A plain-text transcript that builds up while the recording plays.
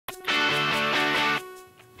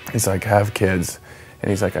He's like, have kids. And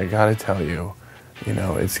he's like, I gotta tell you, you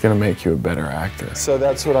know, it's gonna make you a better actor. So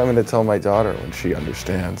that's what I'm gonna tell my daughter when she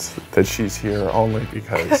understands that she's here only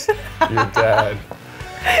because your dad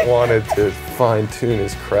wanted to fine-tune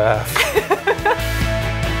his craft.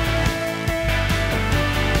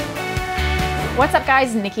 What's up,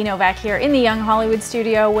 guys? Nikki Novak here in the Young Hollywood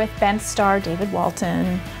studio with Bent star David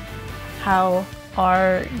Walton. How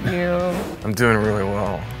are you? I'm doing really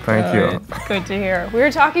well. Thank you. Good to hear. We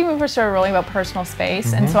were talking before we started rolling about personal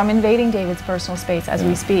space, and so I'm invading David's personal space as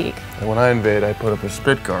we speak. And when I invade, I put up a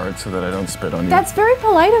spit guard so that I don't spit on you. That's very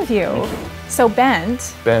polite of you. So Bent.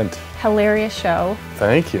 Hilarious show.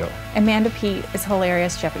 Thank you. Amanda Peet is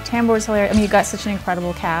hilarious. Jeffrey Tambor is hilarious. I mean, you've got such an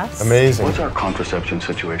incredible cast. Amazing. What's our contraception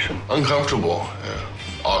situation? Uncomfortable,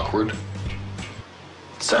 awkward,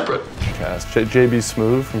 separate. Cast. JB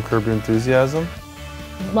Smoove from Curb Your Enthusiasm.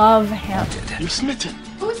 Love him. You're smitten.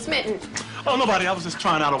 Who's smitten? Oh, nobody. I was just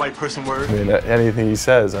trying out a white person word. I mean, anything he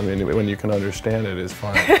says, I mean, when you can understand it is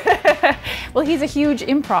fine. Well, he's a huge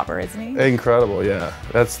improver, isn't he? Incredible, yeah.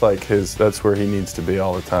 That's like that's where he needs to be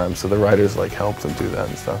all the time. So the writers like helped him do that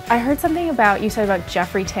and stuff. I heard something you said about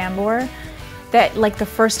Jeffrey Tambor, that like the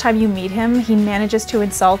first time you meet him, he manages to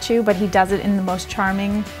insult you, but he does it in the most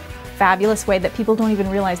charming, fabulous way that people don't even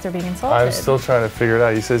realize they're being insulted. I'm still trying to figure it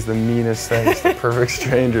out. He says the meanest things to perfect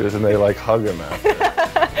strangers and they like hug him after.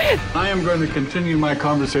 I am going to continue my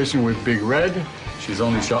conversation with Big Red. She's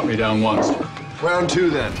only shot me down once. Round two,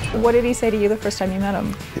 then. What did he say to you the first time you met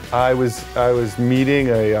him? I was meeting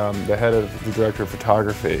the head of the director of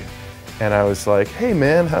photography, and I was like, "Hey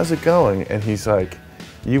man, how's it going?" And he's like,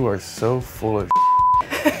 "You are so full of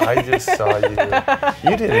I just saw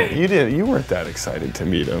you. You weren't that excited to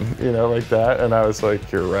meet him, you know, like that." And I was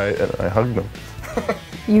like, "You're right," and I hugged him.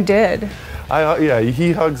 You did? Yeah,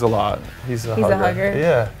 he hugs a lot. He's a hugger.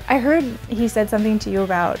 Yeah. I heard he said something to you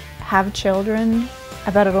about have children. I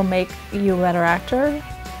bet it'll make you a better actor.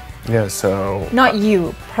 Yeah, so. Not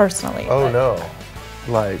you personally. Oh no,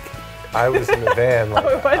 like I was in the van.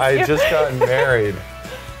 Like, I had just gotten married,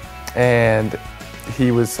 and he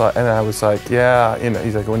was like, and I was like, yeah, you know.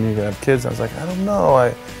 He's like, when are you gonna have kids? And I was like, I don't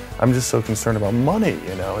know. I'm just so concerned about money.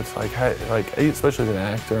 You know, it's like especially as an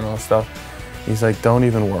actor and all that stuff. He's like, don't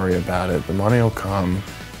even worry about it. The money will come.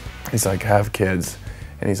 He's like, have kids,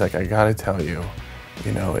 and he's like, I gotta tell you,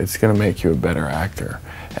 you know, it's gonna make you a better actor.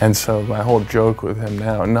 And so my whole joke with him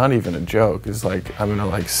now, not even a joke, is like, I'm gonna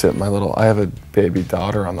like I have a baby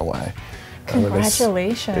daughter on the way.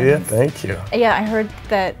 Congratulations. Yeah, thank you. Yeah, I heard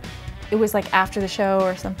that it was like after the show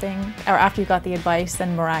or something, or after you got the advice,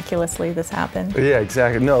 then miraculously this happened. Yeah,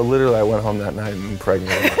 exactly. No, literally I went home that night and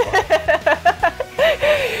impregnated my wife.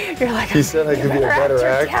 You're like, he said I could be a better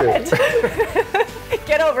actor.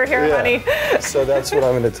 Get over here, honey. So that's what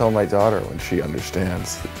I'm going to tell my daughter when she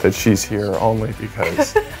understands that she's here only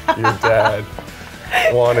because your dad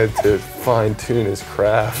wanted to fine-tune his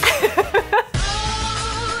craft.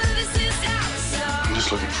 I'm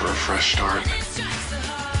just looking for a fresh start.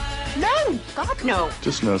 No, God, no.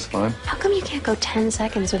 Just no, it's fine. How come you can't go 10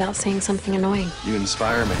 seconds without saying something annoying? You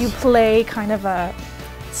inspire me. You play kind of a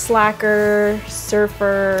slacker,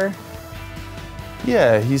 surfer.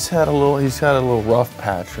 Yeah, he's had a little rough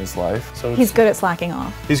patch in his life. So he's good at slacking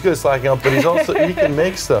off. He's good at slacking off, but he can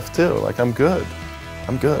make stuff too. Like I'm good.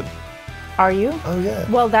 Are you? Oh yeah.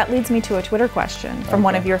 Well, that leads me to a Twitter question from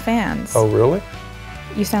one of your fans. Oh really?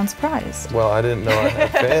 You sound surprised. Well, I didn't know I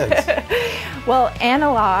had fans. Well,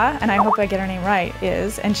 Anala, and I hope I get her name right,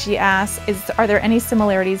 and she asks, are there any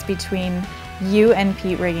similarities between you and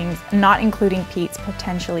Pete Riggins, not including Pete's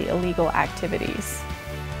potentially illegal activities?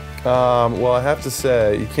 Well, I have to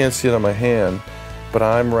say, you can't see it on my hand, but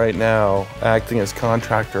I'm right now acting as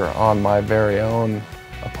contractor on my very own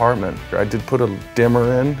apartment. I did put a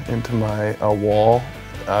dimmer into my wall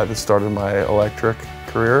that started my electric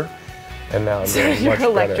career, and now I'm doing much better.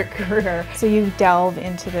 Electric career. So you delve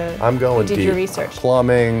into the. I'm going deep. Did your research?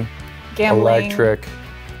 Plumbing, gambling, electric,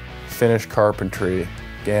 finished carpentry,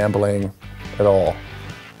 gambling, it all.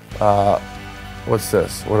 What's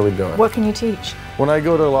this? What are we doing? What can you teach? When I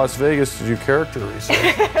go to Las Vegas to do character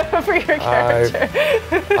research, for your character,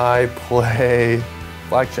 I play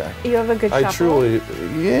blackjack. You have a good shuffle?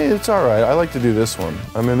 Yeah, it's all right. I like to do this one.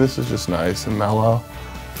 I mean, this is just nice and mellow,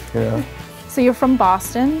 you know. So you're from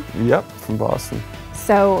Boston? Yep, from Boston.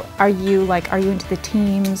 So are you into the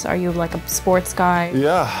teams? Are you like a sports guy?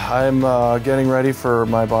 Yeah, I'm getting ready for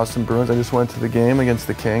my Boston Bruins. I just went to the game against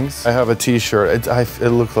the Kings. I have a T-shirt. It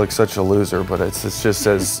looked like such a loser, but it just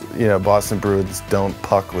says, you know, Boston Bruins don't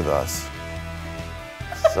puck with us.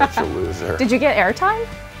 Such a loser. Did you get airtime?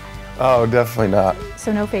 Oh, definitely not.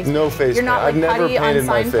 So no face No paint. face You're not paint. like I've never Cuddy on painted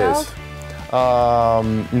my Seinfeld? face.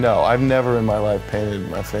 No, I've never in my life painted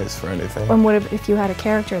my face for anything. And what if you had a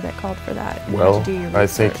character that called for that? You had Well, to do your I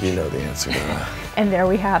think research. you know the answer to that. And there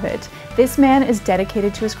we have it. This man is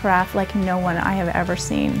dedicated to his craft like no one I have ever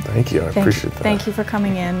seen. Thank you, I appreciate that. Thank you for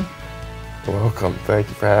coming in. You're welcome, thank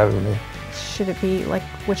you for having me. Should it be like,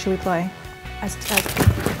 what should we play?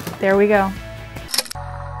 There we go.